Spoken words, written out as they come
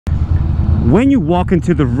when you walk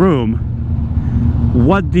into the room,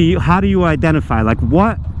 how do you identify? Like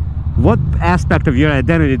what aspect of your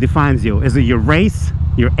identity defines you? Is it your race,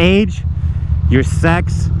 your age, your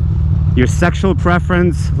sex, your sexual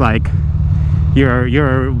preference, like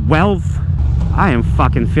your wealth? I am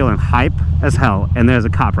fucking feeling hype as hell, and there's a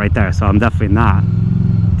cop right there, so I'm definitely not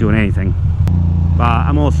doing anything. But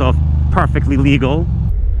I'm also perfectly legal.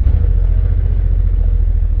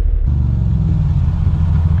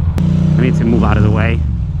 I need to move out of the way.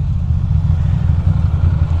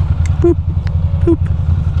 Boop, boop.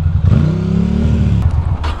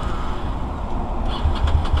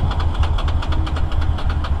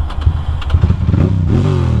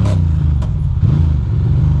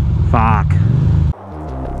 Fuck.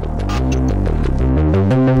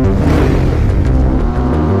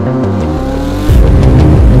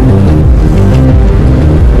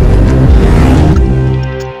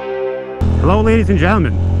 Hello, ladies and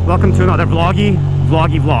gentlemen. Welcome to another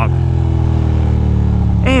vlog.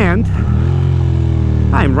 And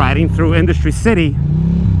I'm riding through Industry City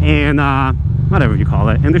in, whatever you call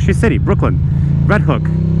it, Industry City, Brooklyn, Red Hook,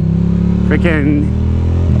 freaking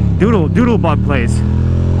Doodlebug place.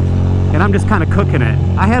 And I'm just kind of cooking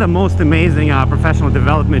it. I had a most amazing professional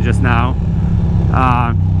development just now.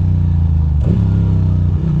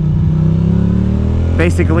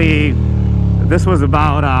 Basically, this was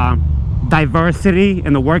about diversity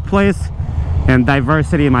in the workplace and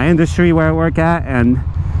diversity in my industry where I work at, and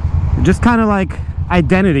just kind of like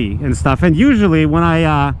identity and stuff. And usually when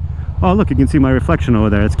I oh look, you can see my reflection over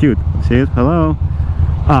there, it's cute. See it? Hello.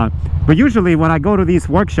 But usually when I go to these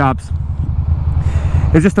workshops,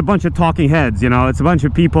 it's just a bunch of talking heads, you know. It's a bunch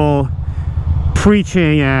of people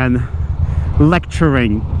preaching and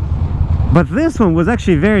lecturing. But this one was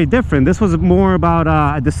actually very different. This was more about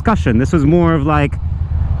a discussion. This was more of like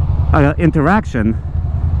interaction,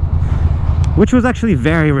 which was actually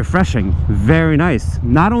very refreshing, very nice.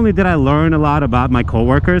 Not only did I learn a lot about my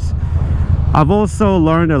coworkers, I've also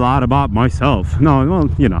learned a lot about myself. No, well,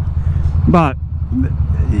 you know, but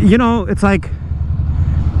you know, it's like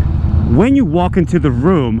when you walk into the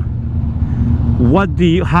room,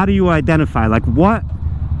 how do you identify? Like what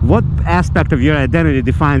aspect of your identity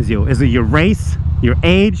defines you? Is it your race, your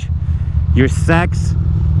age, your sex,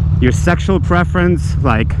 your sexual preference,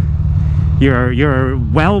 like your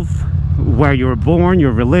wealth, where you were born,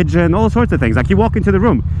 your religion, all sorts of things? Like you walk into the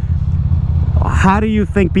room, how do you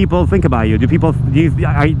think people think about you? Do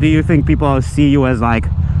you think people see you as like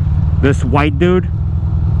this white dude?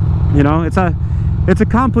 You know, it's a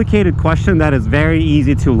complicated question that is very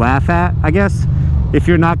easy to laugh at, I guess, if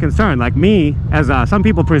you're not concerned. Like me, as some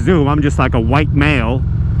people presume I'm just like a white male,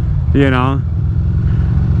 you know,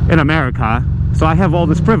 in America, so I have all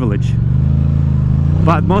this privilege.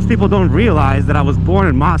 But most people don't realize that I was born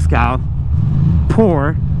in Moscow,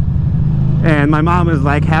 poor, and my mom is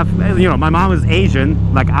like half, you know, my mom is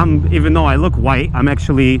Asian. Like even though I look white, I'm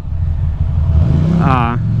actually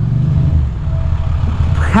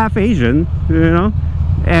half Asian, you know.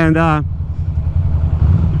 And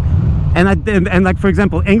like, for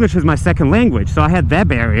example, English is my second language, so I had that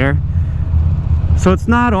barrier. So it's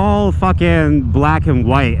not all fucking black and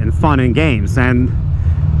white and fun and games.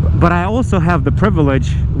 But I also have the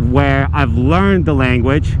privilege where I've learned the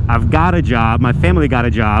language, I've got a job, my family got a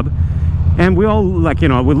job, and we all, like, you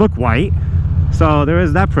know, we look white, so there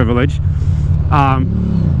is that privilege. But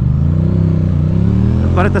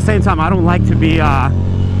at the same time, I don't like to be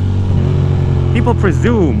people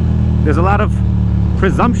presume. There's a lot of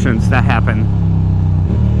presumptions that happen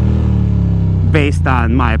based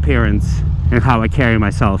on my appearance and how I carry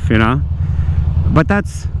myself, you know. But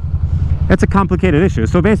that's a complicated issue.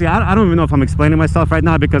 So basically, I don't even know if I'm explaining myself right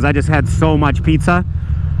now, because I just had so much pizza.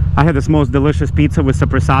 I had this most delicious pizza with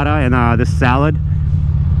sopressata and this salad,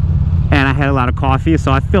 and I had a lot of coffee,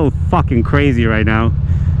 so I feel fucking crazy right now.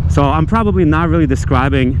 So I'm probably not really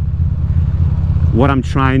describing what I'm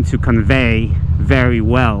trying to convey very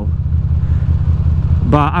well.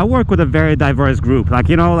 But I work with a very diverse group. Like,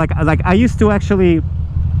 you know, like I used to actually,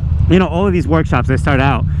 you know, all of these workshops, they start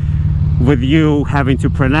out with you having to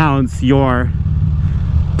pronounce your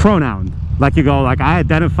pronoun. Like you go, like, I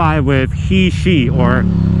identify with he, she, or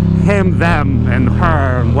him, them, and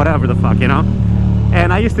her, whatever the fuck, you know.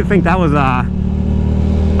 And I used to think that was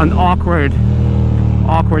an awkward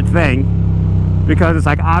thing, because it's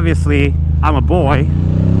like, obviously I'm a boy,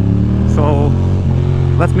 so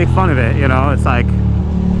let's make fun of it, you know. It's like,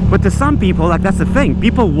 but to some people, like, that's the thing.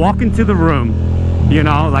 People walk into the room, you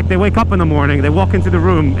know, like they wake up in the morning, they walk into the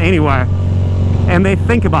room anywhere, and they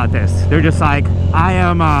think about this. They're just like, I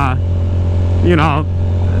am you know,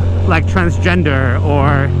 like transgender,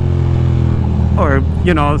 or or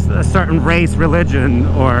you know, a certain race, religion,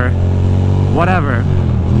 or whatever,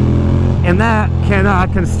 and that can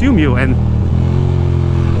consume you and,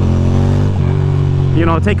 you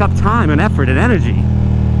know, take up time and effort and energy,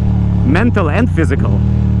 mental and physical.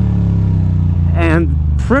 And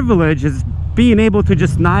privilege is being able to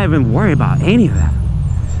just not even worry about any of that,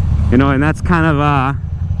 you know. And that's kind of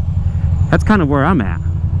where I'm at,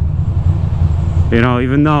 you know.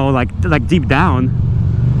 Even though like deep down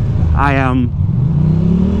I am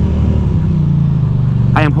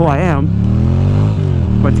who I am,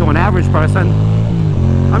 but to an average person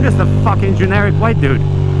I'm just a fucking generic white dude,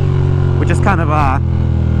 which is kind of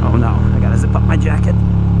oh no, I gotta zip up my jacket.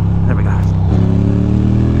 There we go.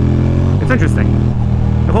 It's interesting.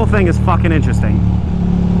 The whole thing is fucking interesting.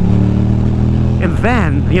 And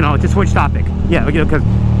then, you know, to switch topic, yeah, you know,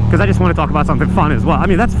 because I just want to talk about something fun as well. I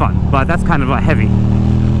mean, that's fun, but that's kind of heavy.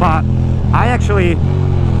 But I actually,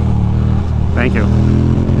 thank you,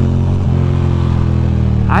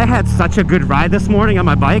 I had such a good ride this morning on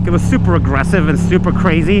my bike. It was super aggressive and super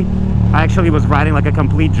crazy. I actually was riding like a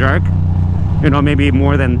complete jerk, you know, maybe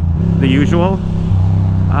more than the usual.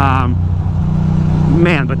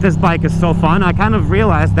 Man, but this bike is so fun. I kind of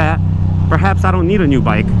realized that perhaps I don't need a new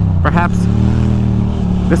bike. Perhaps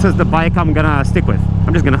this is the bike I'm gonna stick with.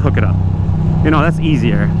 I'm just gonna hook it up. You know, that's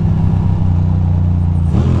easier.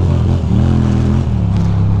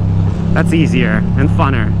 That's easier and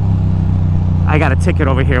funner. I got a ticket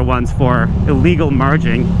over here once for illegal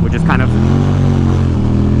merging, which is kind of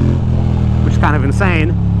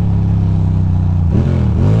insane.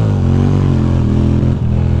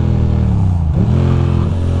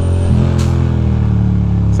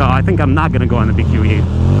 So I think I'm not gonna go on the BQE.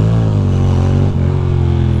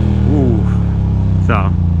 Ooh.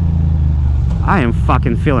 So I am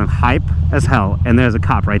fucking feeling hype as hell, and there's a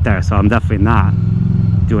cop right there, so I'm definitely not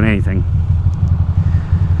doing anything.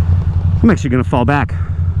 I'm actually gonna fall back.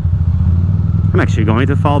 I'm actually going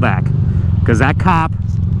to fall back because that cop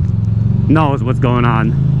knows what's going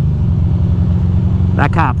on.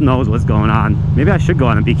 That cop knows what's going on. Maybe I should go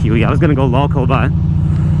on a BQE. I was gonna go local, but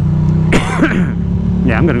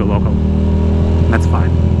yeah, I'm gonna go local. That's fine.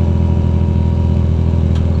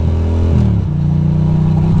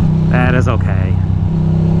 That is okay.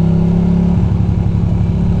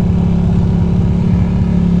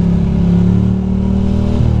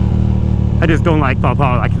 I just don't like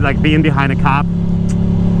like being behind a cop.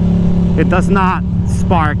 It does not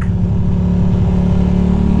spark,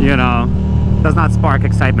 you know, does not spark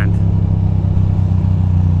excitement.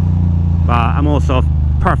 But I'm also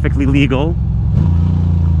perfectly legal.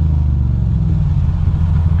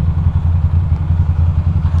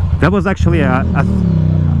 That was actually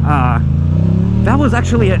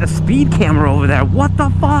a speed camera over there. What the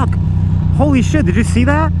fuck? Holy shit, did you see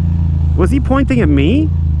that? Was he pointing at me?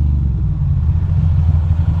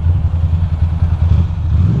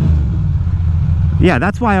 Yeah,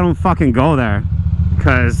 that's why I don't fucking go there,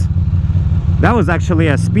 because that was actually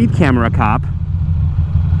a speed camera cop.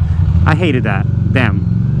 I hated that. Damn.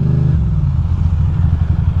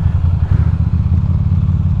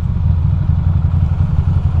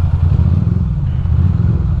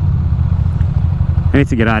 I need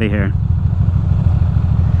to get out of here.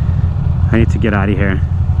 I need to get out of here.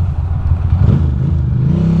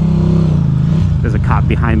 There's a cop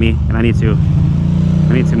behind me, and I need to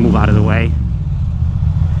move out of the way.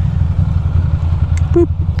 Boop,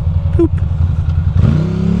 boop.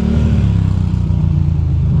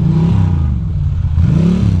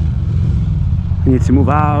 I need to move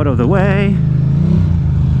out of the way.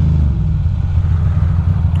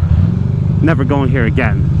 Never going here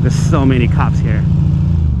again. There's so many cops here.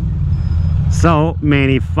 So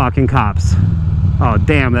many fucking cops. Oh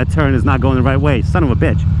damn, that turn is not going the right way. Son of a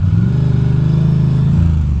bitch.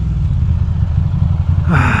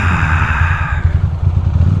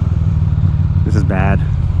 This is bad.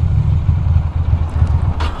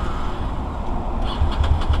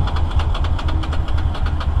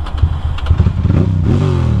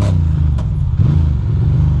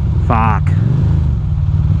 Fuck.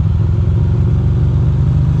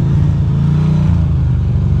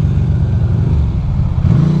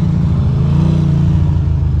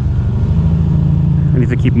 I need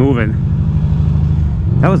to keep moving.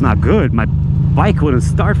 That was not good. My bike wouldn't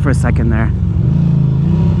start for a second there.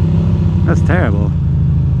 That's terrible.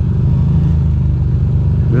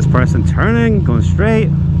 This person turning, going straight.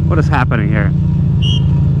 What is happening here?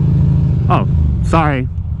 Oh, sorry.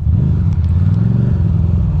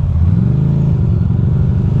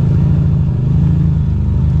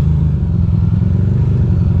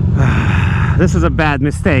 This is a bad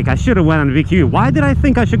mistake. I should have went on VQ. Why did I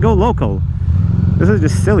think I should go local? This is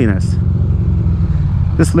just silliness.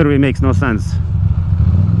 This literally makes no sense.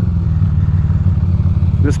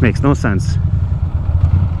 This makes no sense.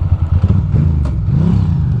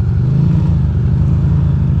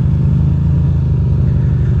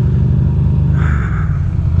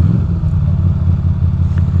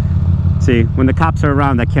 See, when the cops are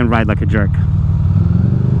around, I can't ride like a jerk.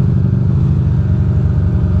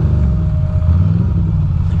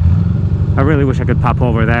 I really wish I could pop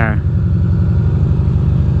over there,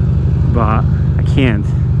 but I can't.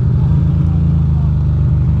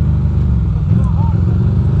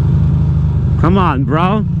 Come on,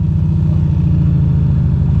 bro.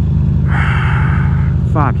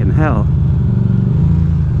 Fucking hell.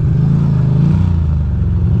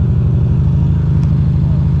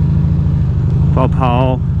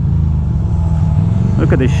 Paul.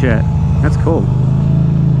 Look at this shit. That's cool.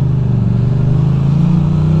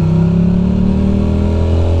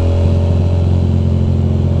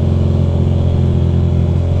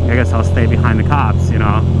 I guess I'll stay behind the cops, you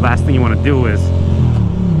know. Last thing you want to do is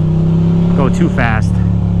go too fast,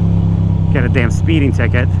 get a damn speeding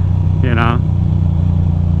ticket, you know.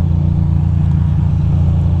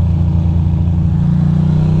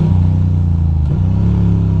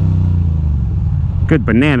 Good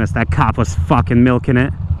bananas, that cop was fucking milking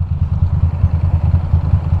it.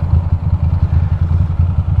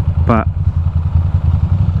 But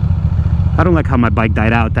I don't like how my bike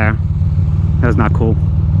died out there. That was not cool.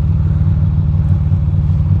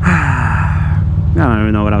 I don't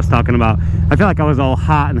even know what I was talking about. I feel like I was all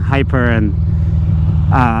hot and hyper and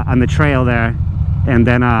on the trail there, and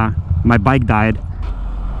then my bike died.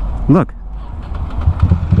 Look.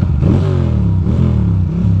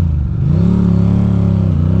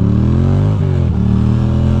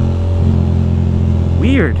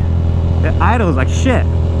 Weird. It idles like shit.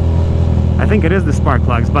 I think it is the spark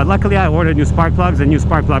plugs, but luckily I ordered new spark plugs and new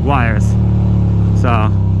spark plug wires,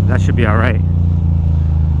 so that should be all right.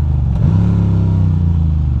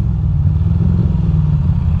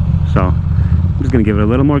 So I'm just gonna give it a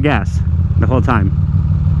little more gas the whole time.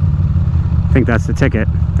 I think that's the ticket.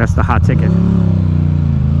 That's the hot ticket.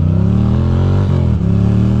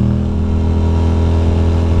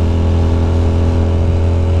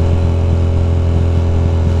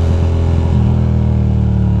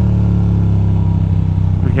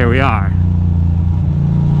 And here we are,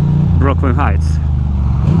 Brooklyn Heights.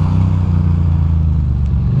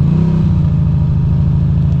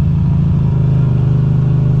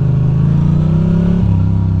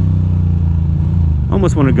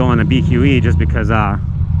 Almost want to go on a BQE just because I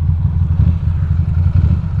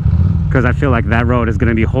feel like that road is going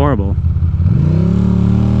to be horrible.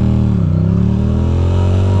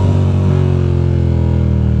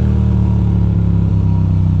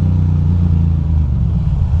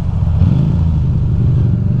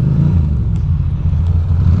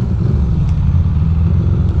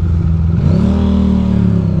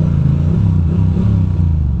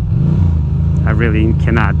 I really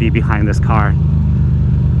cannot be behind this car.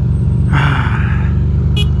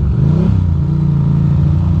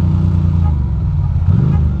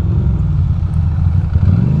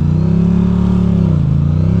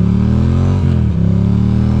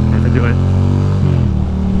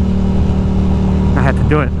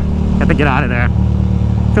 Do it. Have to get out of there.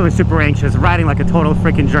 Feeling super anxious, riding like a total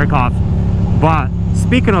freaking jerk off. But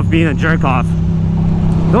speaking of being a jerk off,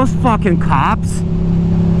 those fucking cops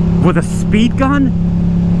with a speed gun,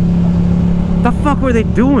 the fuck were they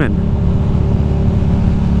doing?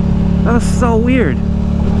 That was so weird.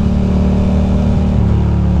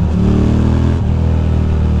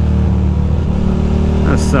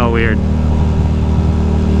 That was so weird.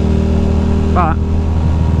 But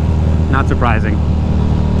not surprising.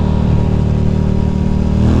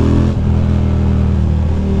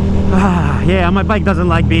 Yeah, my bike doesn't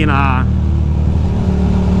like being in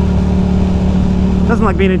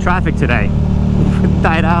traffic today. It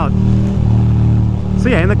died out. So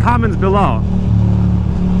yeah, in the comments below,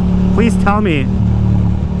 please tell me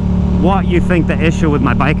what you think the issue with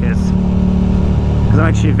my bike is, because I'm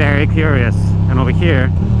actually very curious. And over here,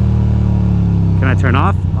 can I turn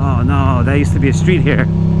off? Oh no, there used to be a street here.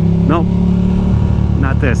 Nope,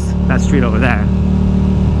 not this. That street over there.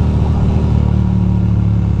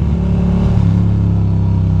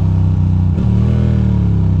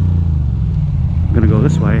 I'm gonna go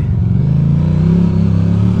this way.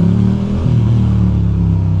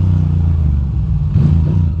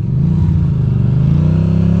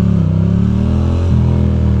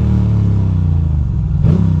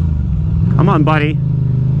 Come on, buddy.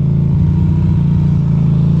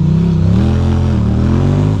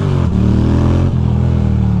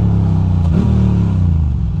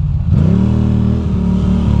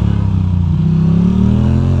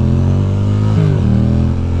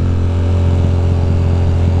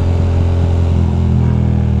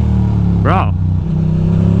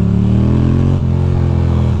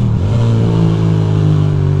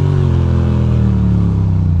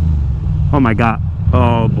 my god.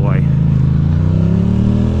 Oh boy.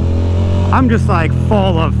 I'm just like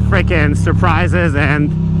full of freaking surprises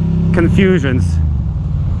and confusions.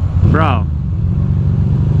 Bro,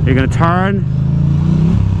 you're gonna turn.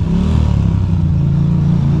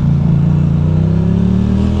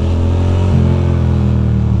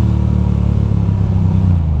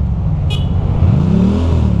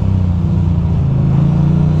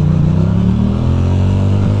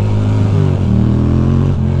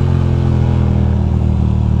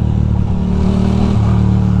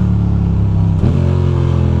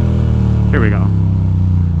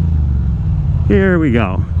 Here we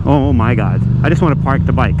go. Oh my god. I just want to park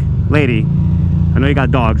the bike. Lady, I know you got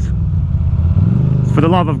dogs. For the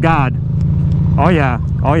love of God. Oh yeah.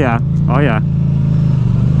 Oh yeah. Oh yeah.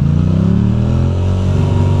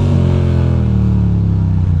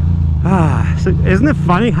 So isn't it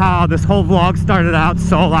funny how this whole vlog started out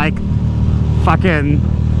so like fucking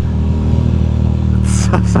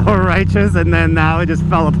so righteous, and then now it just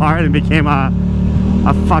fell apart and became a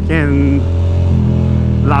fucking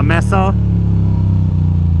La Mesa.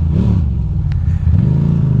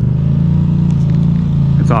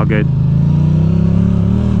 It's all good.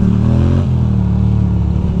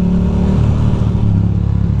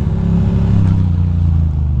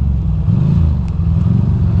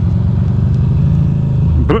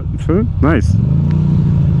 Nice.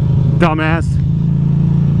 Dumbass.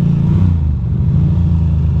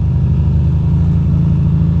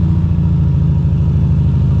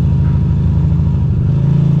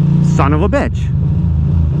 Son of a bitch.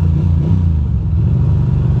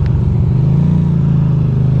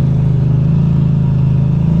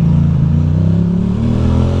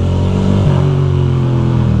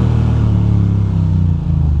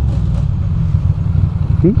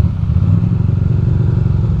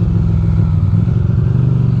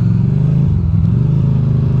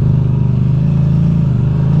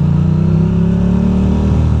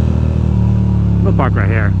 We'll park right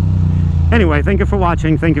here. Anyway, thank you for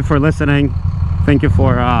watching. Thank you for listening. Thank you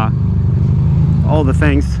for all the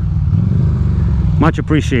things. Much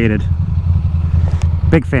appreciated.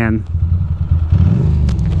 Big fan.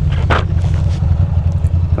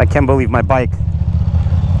 I can't believe my bike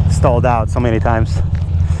stalled out so many times.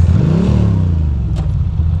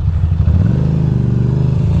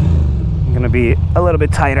 I'm gonna be a little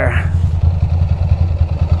bit tighter.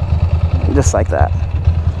 Just like that.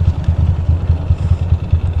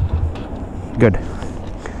 Good.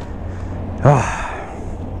 Oh,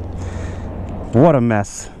 what a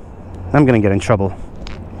mess. I'm gonna get in trouble.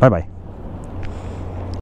 Bye bye.